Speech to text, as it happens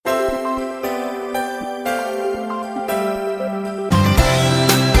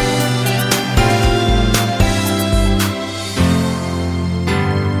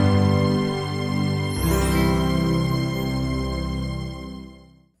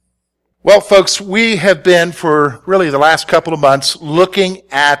Well, folks, we have been for really the last couple of months looking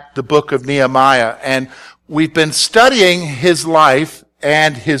at the book of Nehemiah, and we've been studying his life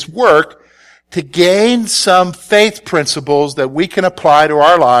and his work to gain some faith principles that we can apply to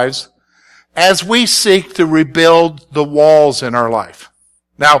our lives as we seek to rebuild the walls in our life.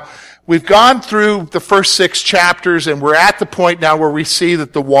 Now, we've gone through the first 6 chapters, and we're at the point now where we see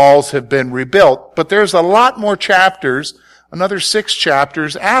that the walls have been rebuilt, but there's a lot more chapters, another 6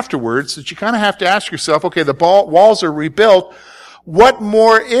 chapters afterwards, that you kind of have to ask yourself, okay, the walls are rebuilt. What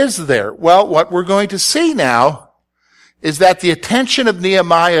more is there? Well, what we're going to see now is that the attention of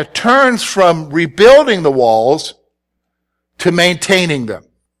Nehemiah turns from rebuilding the walls to maintaining them.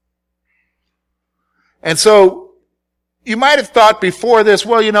 And so, you might have thought before this,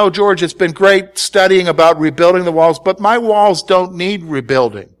 well, you know, George, it's been great studying about rebuilding the walls, but my walls don't need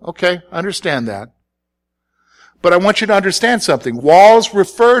rebuilding. Okay, I understand that. But I want you to understand something. Walls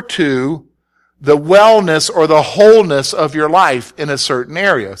refer to the wellness or the wholeness of your life in a certain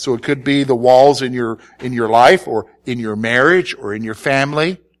area. So it could be the walls in your life or in your marriage or in your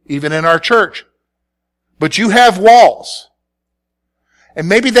family, even in our church. But you have walls. And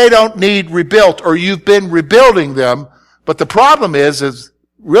maybe they don't need rebuilt or you've been rebuilding them, but the problem is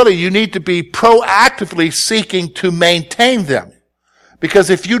really you need to be proactively seeking to maintain them.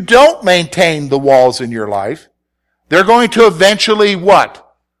 Because if you don't maintain the walls in your life, they're going to eventually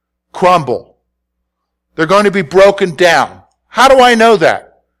what? Crumble. They're going to be broken down. How do I know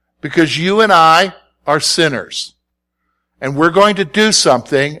that? Because you and I are sinners. And we're going to do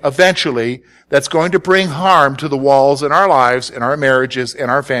something eventually that's going to bring harm to the walls in our lives, in our marriages, in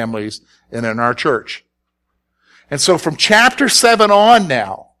our families, and in our church. And so from chapter 7 on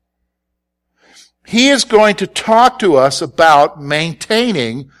now, he is going to talk to us about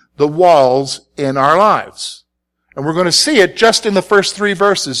maintaining the walls in our lives. And we're going to see it just in the first 3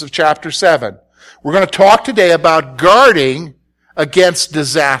 verses of chapter 7. We're going to talk today about guarding against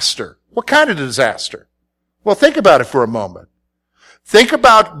disaster. What kind of disaster? Well, think about it for a moment. Think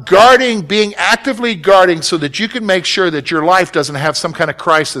about guarding, being actively guarding so that you can make sure that your life doesn't have some kind of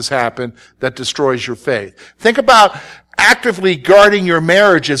crisis happen that destroys your faith. Think about actively guarding your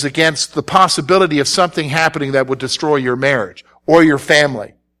marriages against the possibility of something happening that would destroy your marriage or your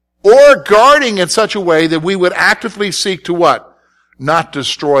family. Or guarding in such a way that we would actively seek to what? Not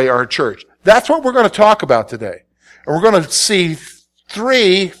destroy our church. That's what we're going to talk about today. And we're going to see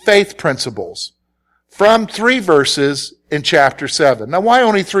 3 faith principles from 3 verses in chapter 7. Now, why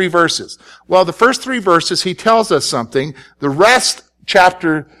only 3 verses? Well, the first 3 verses, he tells us something. The rest,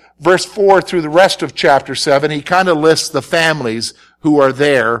 verse 4 through the rest of chapter 7, he kind of lists the families who are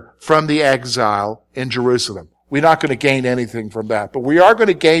there from the exile in Jerusalem. We're not going to gain anything from that, but we are going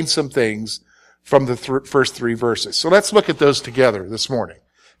to gain some things from the first 3 verses. So let's look at those together this morning.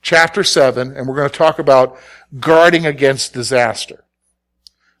 Chapter 7, and we're going to talk about guarding against disaster.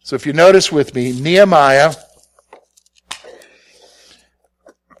 So if you notice with me, Nehemiah,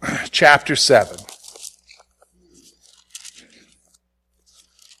 chapter 7.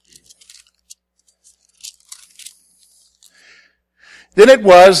 Then it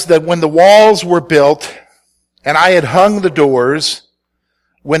was that when the walls were built, and I had hung the doors,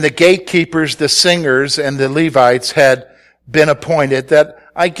 when the gatekeepers, the singers, and the Levites had been appointed, that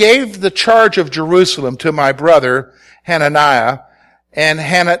I gave the charge of Jerusalem to my brother Hananiah, and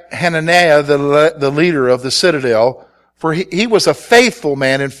Hananiah, the leader of the citadel, for he was a faithful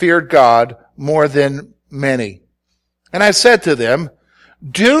man and feared God more than many. And I said to them,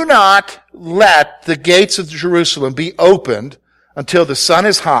 do not let the gates of Jerusalem be opened until the sun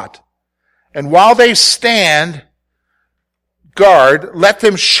is hot. And while they stand guard, let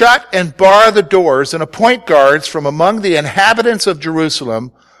them shut and bar the doors and appoint guards from among the inhabitants of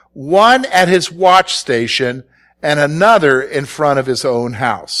Jerusalem, one at his watch station and another in front of his own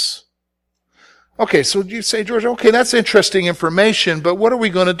house. Okay, so you say, George, okay, that's interesting information, but what are we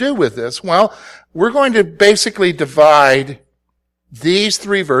going to do with this? Well, we're going to basically divide these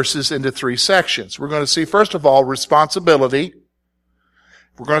 3 verses into 3 sections. We're going to see, first of all, responsibility.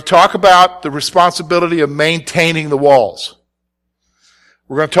 We're going to talk about the responsibility of maintaining the walls.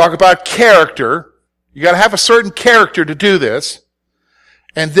 We're going to talk about character. You got to have a certain character to do this.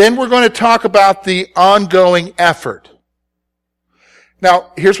 And then we're going to talk about the ongoing effort.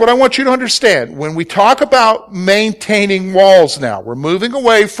 Now, here's what I want you to understand. When we talk about maintaining walls now, we're moving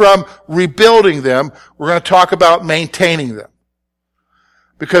away from rebuilding them. We're going to talk about maintaining them.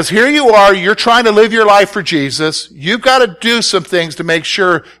 Because here you are, you're trying to live your life for Jesus. You've got to do some things to make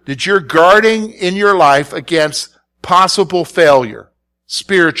sure that you're guarding in your life against possible failure,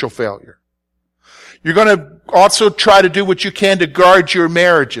 spiritual failure. You're going to also try to do what you can to guard your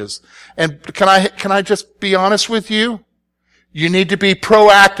marriages. And can I just be honest with you? You need to be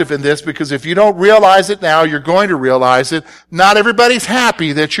proactive in this, because if you don't realize it now, you're going to realize it. Not everybody's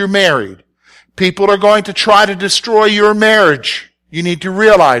happy that you're married. People are going to try to destroy your marriage. You need to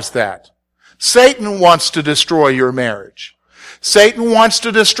realize that. Satan wants to destroy your marriage. Satan wants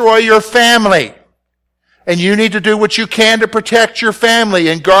to destroy your family. And you need to do what you can to protect your family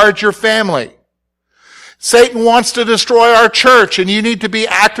and guard your family. Satan wants to destroy our church, and you need to be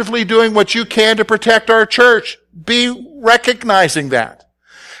actively doing what you can to protect our church. Be recognizing that.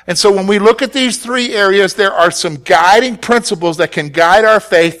 And so when we look at these three areas, there are some guiding principles that can guide our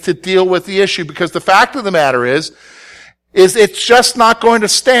faith to deal with the issue, because the fact of the matter is it's just not going to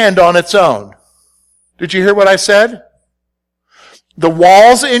stand on its own. Did you hear what I said? The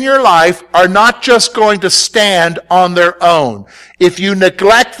walls in your life are not just going to stand on their own. If you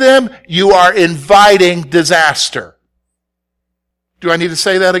neglect them, you are inviting disaster. Do I need to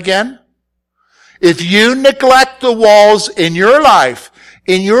say that again? If you neglect the walls in your life,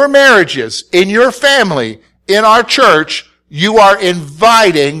 in your marriages, in your family, in our church, you are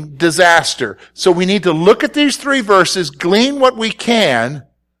inviting disaster. So we need to look at these three verses, glean what we can,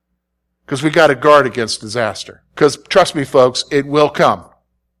 because we got to guard against disaster. Because trust me, folks, it will come.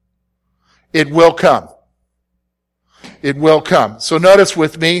 It will come. It will come. So notice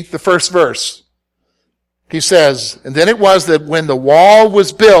with me the first verse. He says, "And then it was that when the wall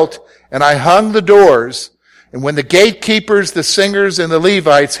was built, and I hung the doors, and when the gatekeepers, the singers, and the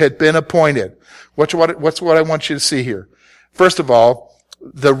Levites had been appointed." What's what I want you to see here. First of all,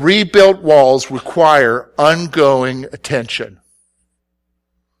 the rebuilt walls require ongoing attention.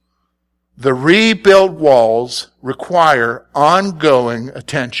 The rebuilt walls require ongoing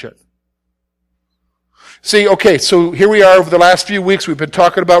attention. See, okay, so here we are over the last few weeks. We've been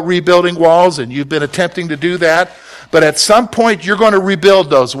talking about rebuilding walls, and you've been attempting to do that. But at some point, you're going to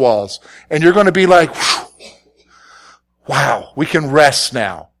rebuild those walls. And you're going to be like, wow, we can rest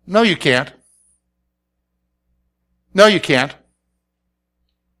now. No, you can't. No, you can't.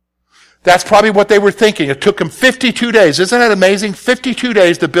 That's probably what they were thinking. It took them 52 days. Isn't that amazing? 52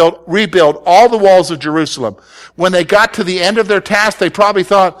 days to rebuild all the walls of Jerusalem. When they got to the end of their task, they probably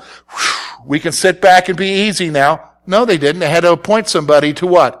thought, we can sit back and be easy now. No, they didn't. They had to appoint somebody to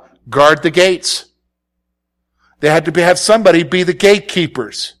what? Guard the gates. They had to have somebody be the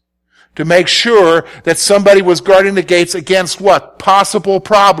gatekeepers to make sure that somebody was guarding the gates against what? Possible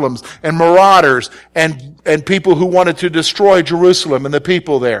problems and marauders and people who wanted to destroy Jerusalem and the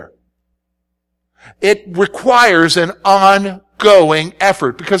people there. It requires an ongoing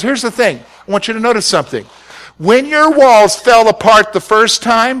effort. Because here's the thing. I want you to notice something. When your walls fell apart the first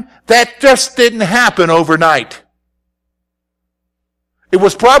time, that just didn't happen overnight. It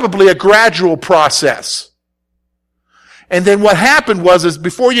was probably a gradual process. And then what happened was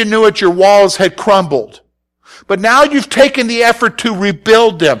before you knew it, your walls had crumbled. But now you've taken the effort to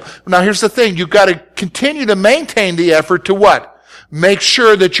rebuild them. Now here's the thing. You've got to continue to maintain the effort to what? Make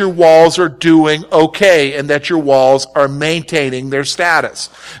sure that your walls are doing okay and that your walls are maintaining their status.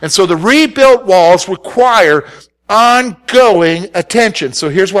 And so the rebuilt walls require ongoing attention. So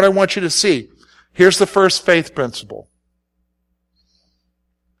here's what I want you to see. Here's the first faith principle.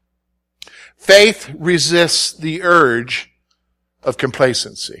 Faith resists the urge of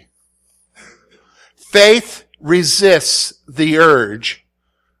complacency. Faith resists the urge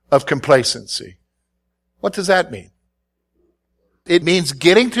of complacency. What does that mean? It means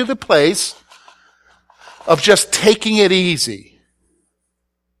getting to the place of just taking it easy.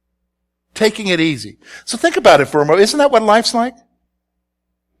 Taking it easy. So think about it for a moment. Isn't that what life's like?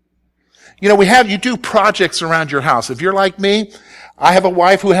 You know, you do projects around your house. If you're like me, I have a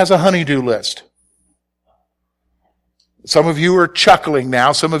wife who has a honey-do list. Some of you are chuckling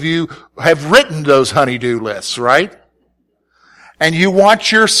now. Some of you have written those honey-do lists, right? And you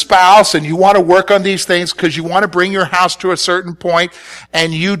want your spouse and you want to work on these things because you want to bring your house to a certain point,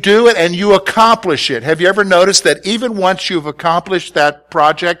 and you do it and you accomplish it. Have you ever noticed that even once you've accomplished that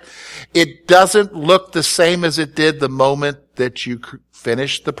project, it doesn't look the same as it did the moment that you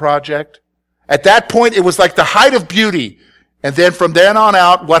finished the project? At that point, it was like the height of beauty. And then from then on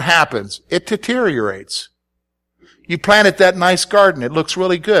out, what happens? It deteriorates. You planted that nice garden. It looks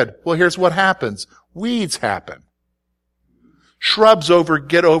really good. Well, here's what happens. Weeds happen. Shrubs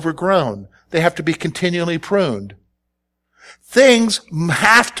get overgrown. They have to be continually pruned. Things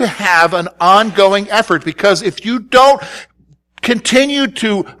have to have an ongoing effort, because if you don't continue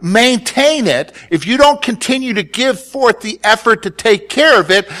to maintain it, if you don't continue to give forth the effort to take care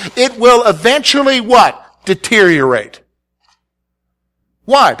of it, it will eventually what? Deteriorate.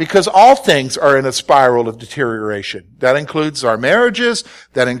 Why? Because all things are in a spiral of deterioration. That includes our marriages,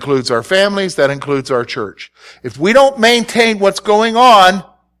 that includes our families, that includes our church. If we don't maintain what's going on,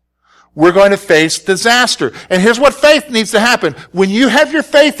 we're going to face disaster. And here's what faith needs to happen. When you have your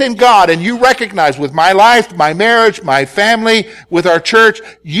faith in God and you recognize with my life, my marriage, my family, with our church,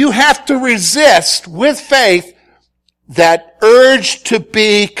 you have to resist with faith that urge to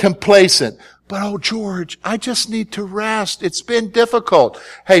be complacent. But oh, George, I just need to rest. It's been difficult.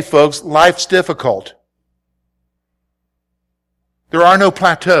 Hey, folks, life's difficult. There are no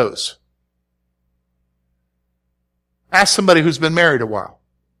plateaus. Ask somebody who's been married a while.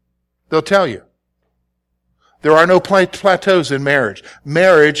 They'll tell you. There are no plateaus in marriage.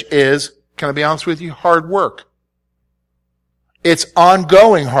 Marriage is, can I be honest with you, hard work. It's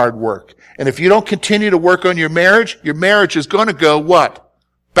ongoing hard work. And if you don't continue to work on your marriage is going to go what?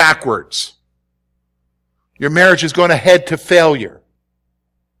 Backwards. Your marriage is going to head to failure.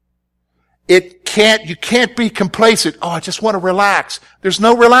 You can't be complacent. Oh, I just want to relax. There's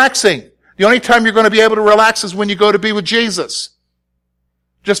no relaxing. The only time you're going to be able to relax is when you go to be with Jesus.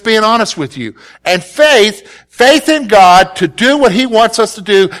 Just being honest with you. And faith in God to do what He wants us to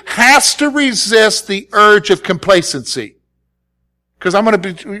do has to resist the urge of complacency. Because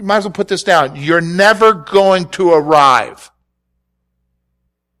you might as well put this down. You're never going to arrive.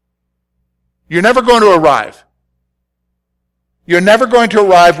 You're never going to arrive. You're never going to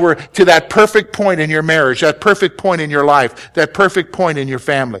arrive to that perfect point in your marriage, that perfect point in your life, that perfect point in your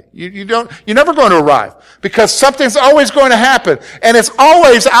family. You're never going to arrive because something's always going to happen and it's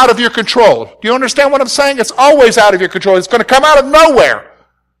always out of your control. Do you understand what I'm saying? It's always out of your control. It's going to come out of nowhere.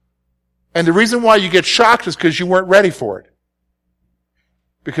 And the reason why you get shocked is because you weren't ready for it.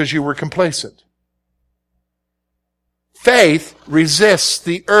 Because you were complacent. Faith resists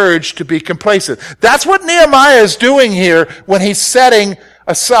the urge to be complacent. That's what Nehemiah is doing here when he's setting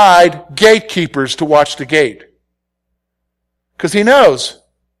aside gatekeepers to watch the gate. Because he knows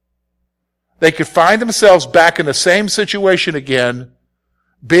they could find themselves back in the same situation again,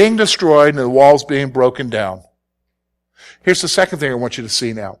 being destroyed and the walls being broken down. Here's the second thing I want you to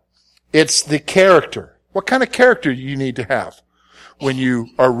see now. It's the character. What kind of character do you need to have when you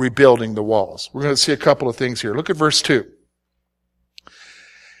are rebuilding the walls? We're going to see a couple of things here. Look at verse 2.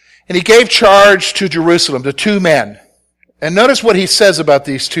 And he gave charge to Jerusalem to 2 men. And notice what he says about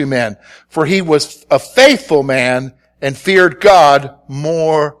these 2 men. For he was a faithful man and feared God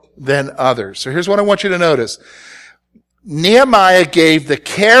more than others. So here's what I want you to notice. Nehemiah gave the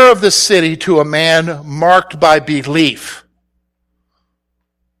care of the city to a man marked by belief.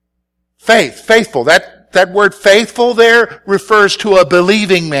 Faithful. That word faithful there refers to a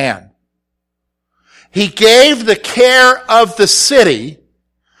believing man. He gave the care of the city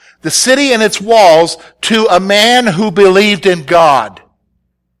and its walls, to a man who believed in God.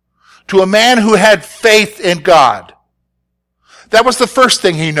 To a man who had faith in God. That was the first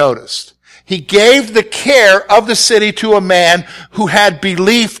thing he noticed. He gave the care of the city to a man who had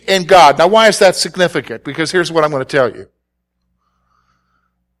belief in God. Now, why is that significant? Because here's what I'm going to tell you.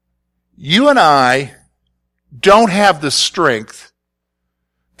 You and I don't have the strength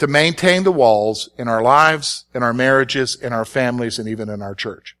to maintain the walls in our lives, in our marriages, in our families, and even in our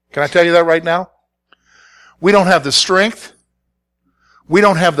church. Can I tell you that right now? We don't have the strength. We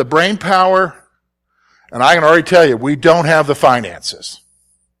don't have the brain power. And I can already tell you, we don't have the finances.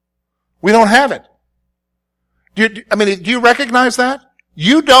 We don't have it. Do you recognize that?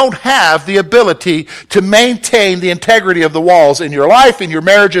 You don't have the ability to maintain the integrity of the walls in your life, in your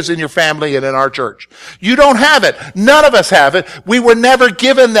marriages, in your family, and in our church. You don't have it. None of us have it. We were never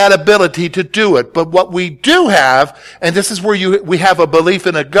given that ability to do it. But what we do have, and this is where we have a belief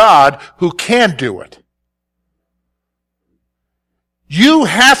in a God who can do it. You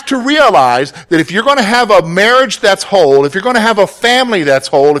have to realize that if you're going to have a marriage that's whole, if you're going to have a family that's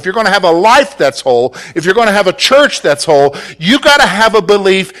whole, if you're going to have a life that's whole, if you're going to have a church that's whole, you got to have a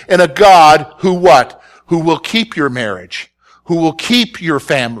belief in a God who what? Who will keep your marriage, who will keep your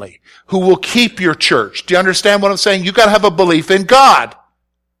family, who will keep your church. Do you understand what I'm saying? You got to have a belief in God.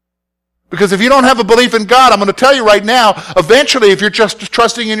 Because if you don't have a belief in God, I'm going to tell you right now, eventually if you're just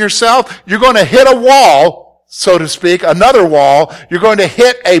trusting in yourself, you're going to hit a wall, so to speak, another wall. You're going to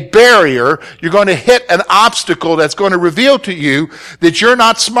hit a barrier. You're going to hit an obstacle that's going to reveal to you that you're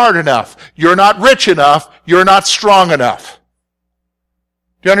not smart enough. You're not rich enough. You're not strong enough.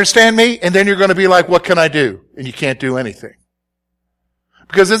 Do you understand me? And then you're going to be like, what can I do? And you can't do anything.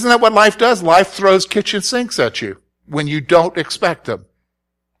 Because isn't that what life does? Life throws kitchen sinks at you when you don't expect them.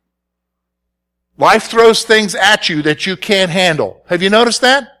 Life throws things at you that you can't handle. Have you noticed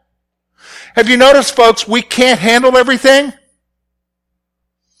that? Have you noticed, folks, we can't handle everything?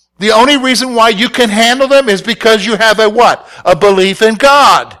 The only reason why you can handle them is because you have a what? A belief in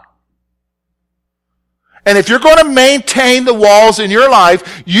God. And if you're going to maintain the walls in your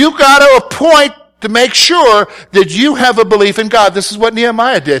life, you got to appoint to make sure that you have a belief in God. This is what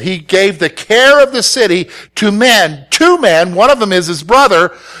Nehemiah did. He gave the care of the city to men, two men, one of them is his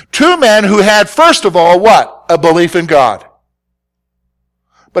brother, two men who had, first of all, what? A belief in God.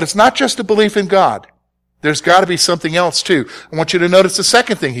 But it's not just a belief in God. There's got to be something else too. I want you to notice the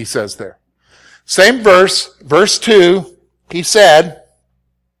second thing he says there. Same verse, verse 2, he said,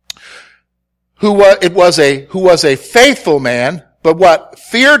 who was a faithful man, but what?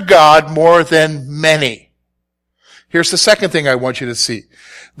 Feared God more than many. Here's the second thing I want you to see.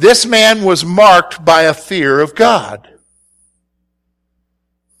 This man was marked by a fear of God.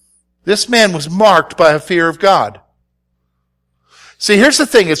 This man was marked by a fear of God. See, here's the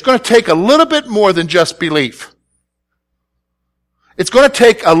thing. It's going to take a little bit more than just belief. It's going to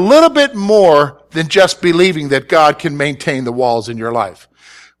take a little bit more than just believing that God can maintain the walls in your life.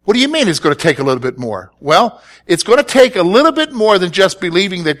 What do you mean it's going to take a little bit more? Well, it's going to take a little bit more than just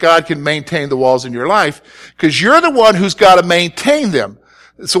believing that God can maintain the walls in your life, because you're the one who's got to maintain them.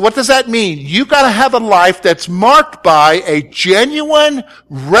 So what does that mean? You got to have a life that's marked by a genuine,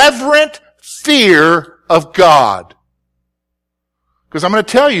 reverent fear of God. Because I'm going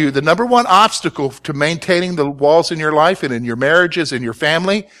to tell you, the number one obstacle to maintaining the walls in your life and in your marriages and your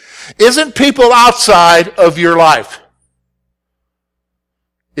family isn't people outside of your life.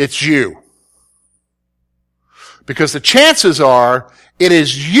 It's you. Because the chances are it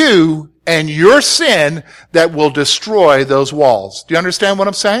is you and your sin that will destroy those walls. Do you understand what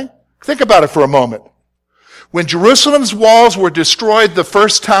I'm saying? Think about it for a moment. When Jerusalem's walls were destroyed the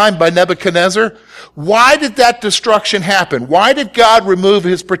first time by Nebuchadnezzar, why did that destruction happen? Why did God remove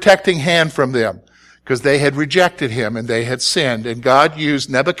his protecting hand from them? Because they had rejected him and they had sinned. And God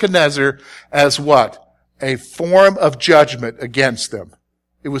used Nebuchadnezzar as what? A form of judgment against them.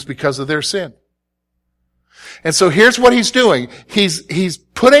 It was because of their sin. And so here's what he's doing. He's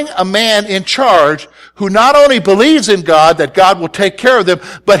putting a man in charge who not only believes in God, that God will take care of them,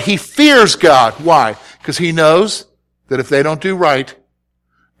 but he fears God. Why? Because he knows that if they don't do right,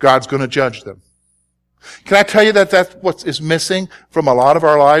 God's going to judge them. Can I tell you that that's what is missing from a lot of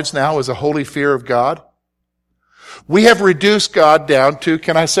our lives now, is a holy fear of God? We have reduced God down to,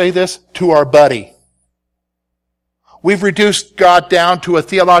 can I say this, to our buddy. We've reduced God down to a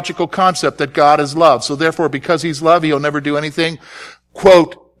theological concept that God is love. So therefore, because he's love, he'll never do anything,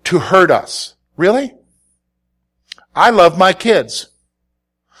 quote, to hurt us. Really? I love my kids.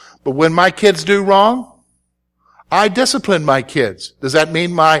 But when my kids do wrong, I discipline my kids. Does that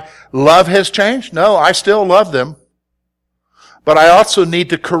mean my love has changed? No, I still love them. But I also need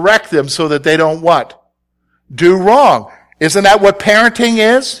to correct them so that they don't what? Do wrong. Isn't that what parenting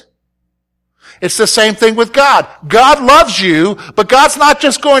is? It's the same thing with God. God loves you, but God's not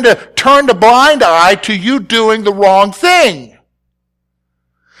just going to turn the blind eye to you doing the wrong thing.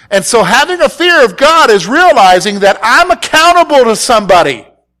 And so having a fear of God is realizing that I'm accountable to somebody.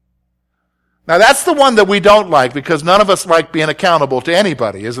 Now that's the one that we don't like, because none of us like being accountable to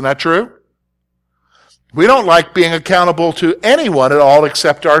anybody. Isn't that true? We don't like being accountable to anyone at all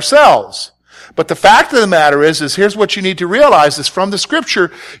except ourselves. But the fact of the matter is here's what you need to realize is from the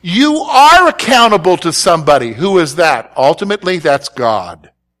scripture, you are accountable to somebody. Who is that? Ultimately, that's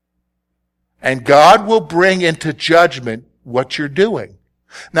God. And God will bring into judgment what you're doing.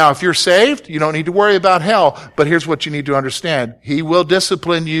 Now, if you're saved, you don't need to worry about hell, but here's what you need to understand. He will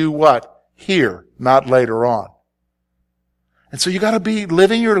discipline you what? Here, not later on. And so you gotta be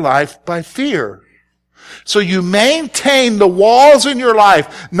living your life by fear. So you maintain the walls in your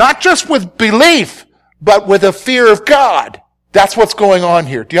life, not just with belief, but with a fear of God. That's what's going on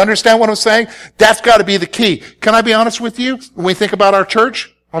here. Do you understand what I'm saying? That's got to be the key. Can I be honest with you? When we think about our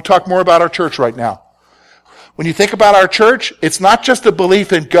church, I'll talk more about our church right now. When you think about our church, it's not just a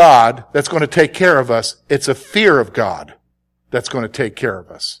belief in God that's going to take care of us. It's a fear of God that's going to take care of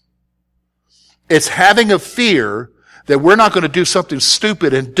us. It's having a fear that we're not going to do something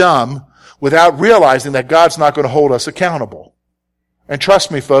stupid and dumb without realizing that God's not going to hold us accountable. And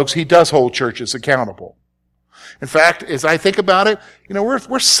trust me, folks, he does hold churches accountable. In fact, as I think about it,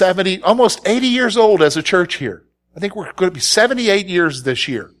 we're 70, almost 80 years old as a church here. I think we're going to be 78 years this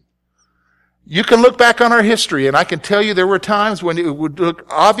year. You can look back on our history, and I can tell you there were times when it would look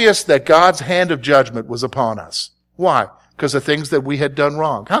obvious that God's hand of judgment was upon us. Why? Because of things that we had done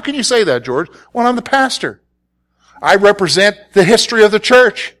wrong. How can you say that, George? Well, I'm the pastor. I represent the history of the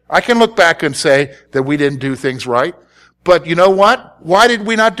church. I can look back and say that we didn't do things right. But you know what? Why did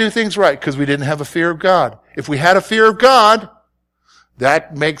we not do things right? Because we didn't have a fear of God. If we had a fear of God,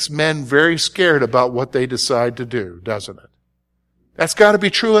 That makes men very scared about what they decide to do, doesn't it? That's got to be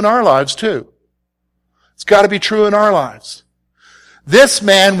true in our lives too. It's got to be true in our lives. This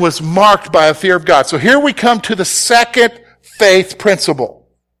man was marked by a fear of God. So here we come to the second faith principle.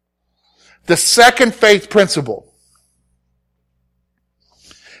 The second faith principle.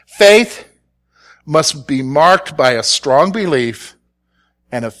 Faith must be marked by a strong belief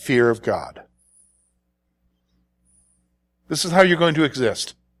and a fear of God. This is how you're going to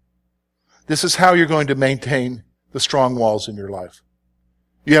exist. This is how you're going to maintain the strong walls in your life.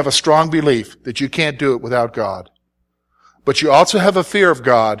 You have a strong belief that you can't do it without God. But you also have a fear of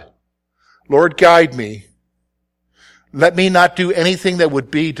God. Lord, guide me. Let me not do anything that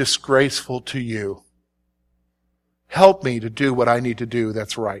would be disgraceful to you. Help me to do what I need to do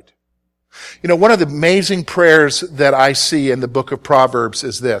that's right. You know, one of the amazing prayers that I see in the book of Proverbs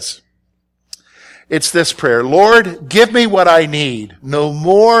is this. It's this prayer. Lord, give me what I need. No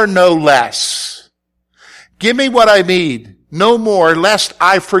more, no less. Give me what I need. No more, lest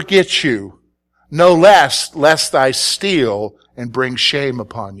I forget you. No less, lest I steal and bring shame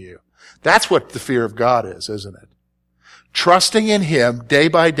upon you. That's what the fear of God is, isn't it? Trusting in Him day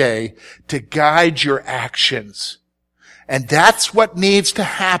by day to guide your actions. And that's what needs to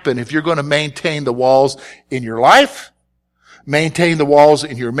happen if you're going to maintain the walls in your life, maintain the walls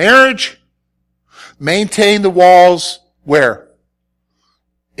in your marriage, maintain the walls where?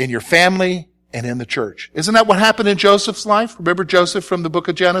 In your family and in the church. Isn't that what happened in Joseph's life? Remember Joseph from the book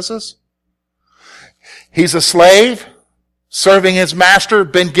of Genesis? He's a slave, serving his master,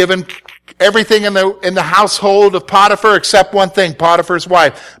 been given everything in the household of Potiphar except one thing, Potiphar's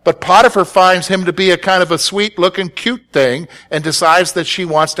wife. But Potiphar finds him to be a kind of a sweet-looking, cute thing and decides that she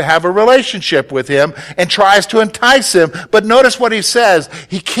wants to have a relationship with him and tries to entice him. But notice what he says.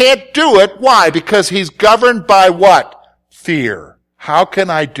 He can't do it. Why? Because he's governed by what? Fear. How can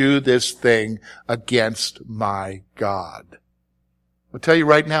I do this thing against my God? I'll tell you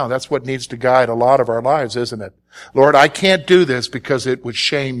right now, that's what needs to guide a lot of our lives, isn't it? Lord, I can't do this because it would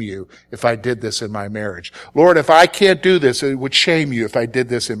shame you if I did this in my marriage. Lord, if I can't do this, it would shame you if I did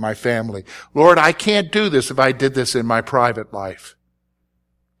this in my family. Lord, I can't do this if I did this in my private life.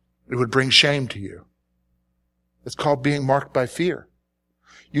 It would bring shame to you. It's called being marked by fear.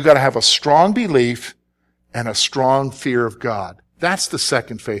 You got to have a strong belief and a strong fear of God. That's the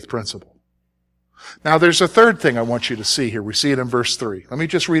second faith principle. Now, there's a third thing I want you to see here. We see it in verse 3. Let me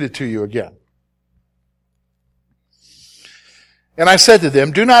just read it to you again. And I said to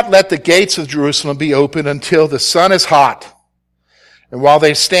them, do not let the gates of Jerusalem be open until the sun is hot. And while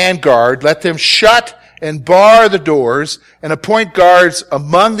they stand guard, let them shut and bar the doors and appoint guards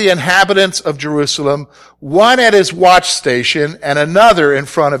among the inhabitants of Jerusalem, one at his watch station and another in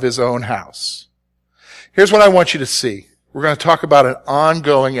front of his own house. Here's what I want you to see. We're going to talk about an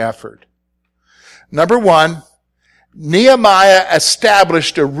ongoing effort. Number one, Nehemiah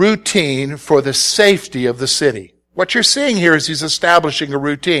established a routine for the safety of the city. What you're seeing here is he's establishing a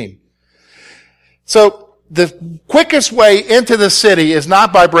routine. So the quickest way into the city is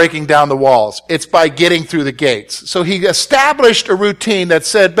not by breaking down the walls. It's by getting through the gates. So he established a routine that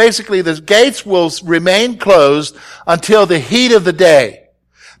said basically the gates will remain closed until the heat of the day.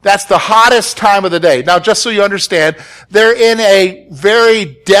 That's the hottest time of the day. Now, just so you understand, they're in a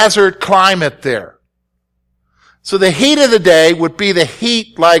very desert climate there. So the heat of the day would be the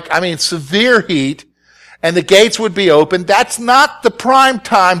heat, severe heat, and the gates would be open. That's not the prime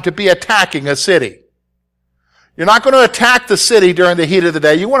time to be attacking a city. You're not going to attack the city during the heat of the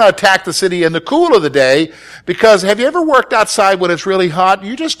day. You want to attack the city in the cool of the day, because have you ever worked outside when it's really hot?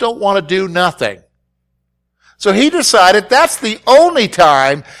 You just don't want to do nothing. So he decided that's the only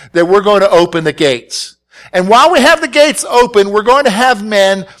time that we're going to open the gates. And while we have the gates open, we're going to have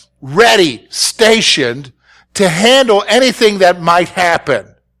men ready, stationed, to handle anything that might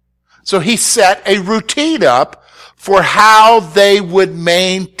happen. So he set a routine up for how they would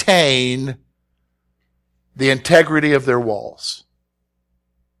maintain the integrity of their walls.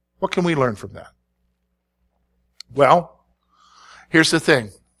 What can we learn from that? Well, here's the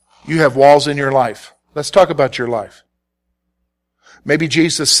thing. You have walls in your life. Let's talk about your life. Maybe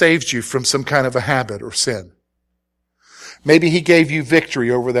Jesus saved you from some kind of a habit or sin. Maybe he gave you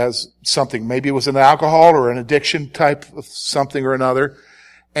victory over that something. Maybe it was an alcohol or an addiction type of something or another.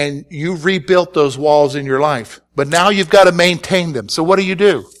 And you rebuilt those walls in your life. But now you've got to maintain them. So what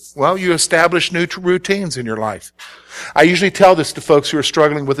do? Well, you establish new routines in your life. I usually tell this to folks who are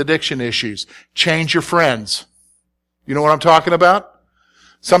struggling with addiction issues. Change your friends. You know what I'm talking about?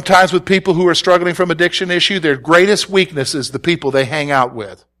 Sometimes with people who are struggling from addiction issue, their greatest weakness is the people they hang out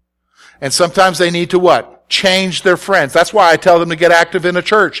with. And sometimes they need to what? change their friends. That's why I tell them to get active in a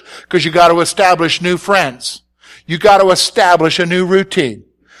church, because you got to establish new friends. You got to establish a new routine.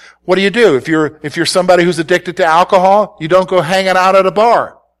 What do? If you're somebody who's addicted to alcohol, you don't go hanging out at a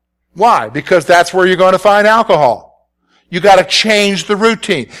bar. Why? Because that's where you're going to find alcohol. You got to change the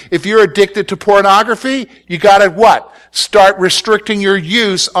routine. If you're addicted to pornography, you got to what? Start restricting your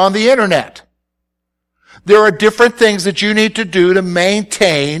use on the internet. There are different things that you need to do to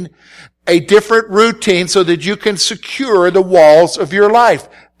maintain a different routine so that you can secure the walls of your life.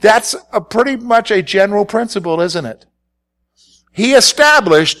 That's pretty much a general principle, isn't it? He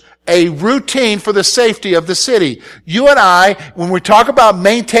established a routine for the safety of the city. You and I, when we talk about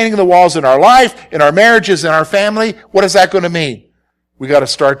maintaining the walls in our life, in our marriages, in our family, what is that going to mean? We got to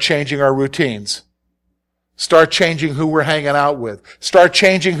start changing our routines. Start changing who we're hanging out with. Start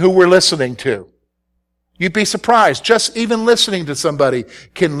changing who we're listening to. You'd be surprised. Just even listening to somebody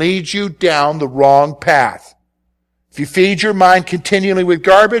can lead you down the wrong path. If you feed your mind continually with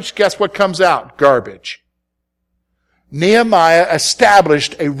garbage, guess what comes out? Garbage. Nehemiah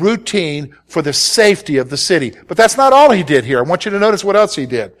established a routine for the safety of the city. But that's not all he did here. I want you to notice what else he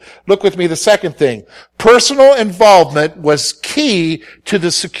did. Look with me, the second thing. Personal involvement was key to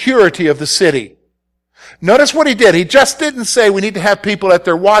the security of the city. Notice what he did. He just didn't say we need to have people at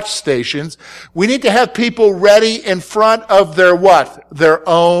their watch stations. We need to have people ready in front of their what? Their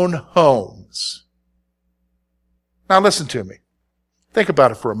own homes. Now listen to me. Think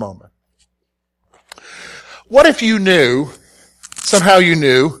about it for a moment. What if you knew, somehow you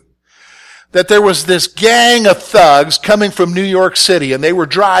knew, that there was this gang of thugs coming from New York City and they were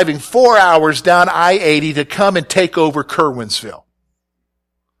driving 4 hours down I-80 to come and take over Kerwinsville?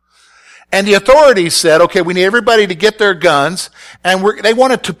 And the authorities said, okay, we need everybody to get their guns, and they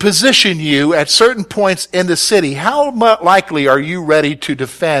wanted to position you at certain points in the city. How likely are you ready to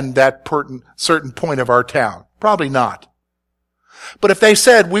defend that certain point of our town? Probably not. But if they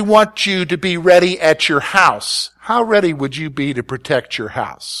said, we want you to be ready at your house, how ready would you be to protect your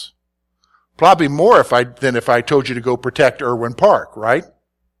house? Probably more than if I told you to go protect Irwin Park, right?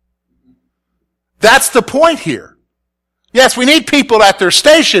 That's the point here. Yes, we need people at their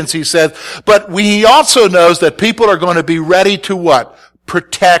stations, he says, but he also knows that people are going to be ready to what?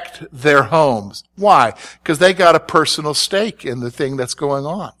 Protect their homes. Why? Because they got a personal stake in the thing that's going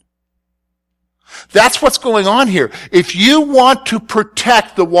on. That's what's going on here. If you want to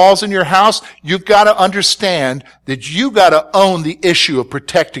protect the walls in your house, you've got to understand that you got to own the issue of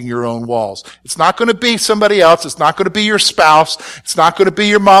protecting your own walls. It's not going to be somebody else. It's not going to be your spouse. It's not going to be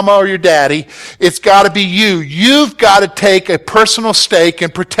your mama or your daddy. It's got to be you. You've got to take a personal stake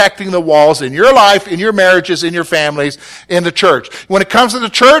in protecting the walls in your life, in your marriages, in your families, in the church. When it comes to the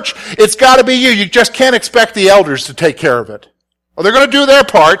church, it's got to be you. You just can't expect the elders to take care of it. Well, they're going to do their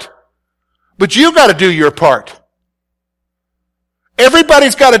part. But you've got to do your part.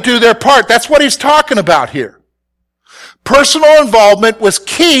 Everybody's got to do their part. That's what he's talking about here. Personal involvement was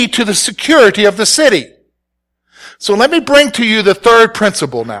key to the security of the city. So let me bring to you the third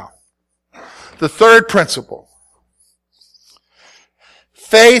principle now. The third principle.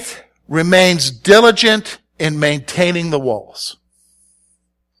 Faith remains diligent in maintaining the walls.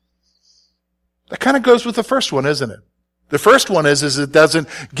 That kind of goes with the first one, isn't it? The first one is it doesn't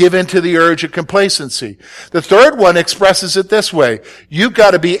give in to the urge of complacency. The third one expresses it this way. You've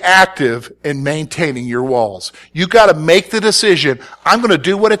got to be active in maintaining your walls. You've got to make the decision, I'm going to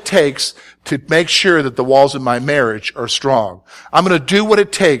do what it takes to make sure that the walls in my marriage are strong. I'm going to do what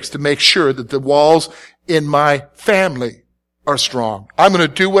it takes to make sure that the walls in my family are strong. I'm going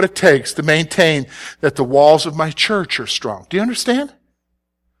to do what it takes to maintain that the walls of my church are strong. Do you understand?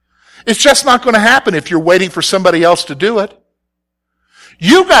 It's just not going to happen if you're waiting for somebody else to do it.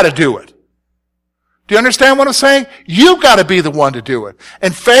 You got to do it. Do you understand what I'm saying? You got to be the one to do it.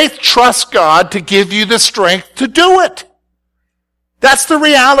 And faith trusts God to give you the strength to do it. That's the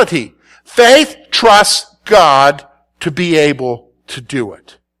reality. Faith trusts God to be able to do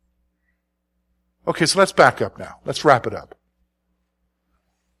it. Okay, so let's back up now. Let's wrap it up.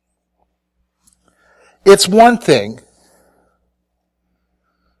 It's one thing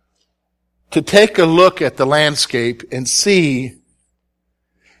to take a look at the landscape and see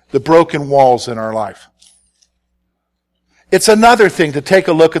the broken walls in our life. It's another thing to take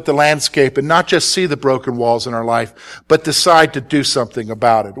a look at the landscape and not just see the broken walls in our life, but decide to do something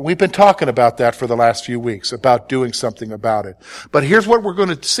about it. We've been talking about that for the last few weeks, about doing something about it. But here's what we're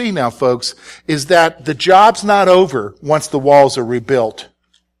going to see now, folks, is that the job's not over once the walls are rebuilt.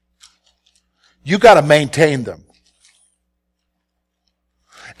 You got to maintain them.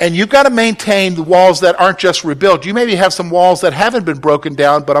 And you've got to maintain the walls that aren't just rebuilt. You maybe have some walls that haven't been broken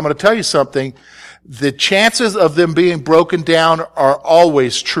down, but I'm going to tell you something. The chances of them being broken down are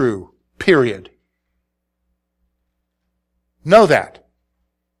always true. Period. Know that.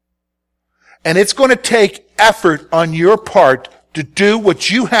 And it's going to take effort on your part to do what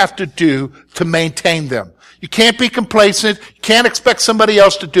you have to do to maintain them. You can't be complacent. You can't expect somebody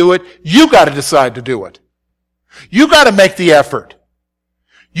else to do it. You got to decide to do it. You got to make the effort.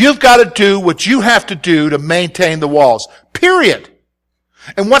 You've got to do what you have to do to maintain the walls. Period.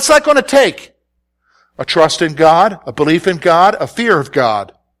 And what's that going to take? A trust in God, a belief in God, a fear of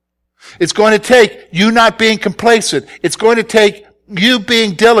God. It's going to take you not being complacent. It's going to take you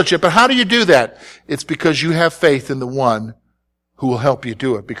being diligent. But how do you do that? It's because you have faith in the one who will help you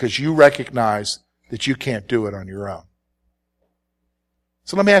do it, because you recognize that you can't do it on your own.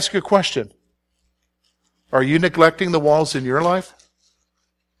 So let me ask you a question. Are you neglecting the walls in your life?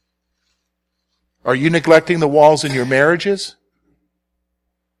 Are you neglecting the walls in your marriages?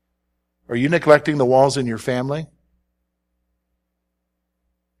 Are you neglecting the walls in your family?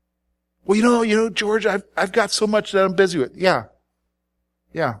 Well, you know, George, I've got so much that I'm busy with. Yeah.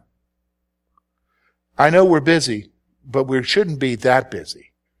 I know we're busy, but we shouldn't be that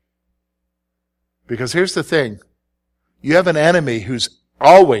busy. Because here's the thing. You have an enemy who's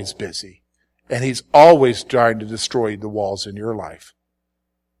always busy, and he's always trying to destroy the walls in your life.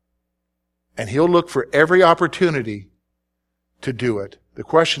 And he'll look for every opportunity to do it. The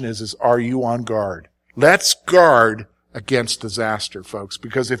question is are you on guard? Let's guard against disaster, folks,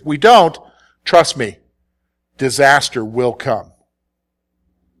 because if we don't, trust me, disaster will come.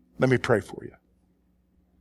 Let me pray for you.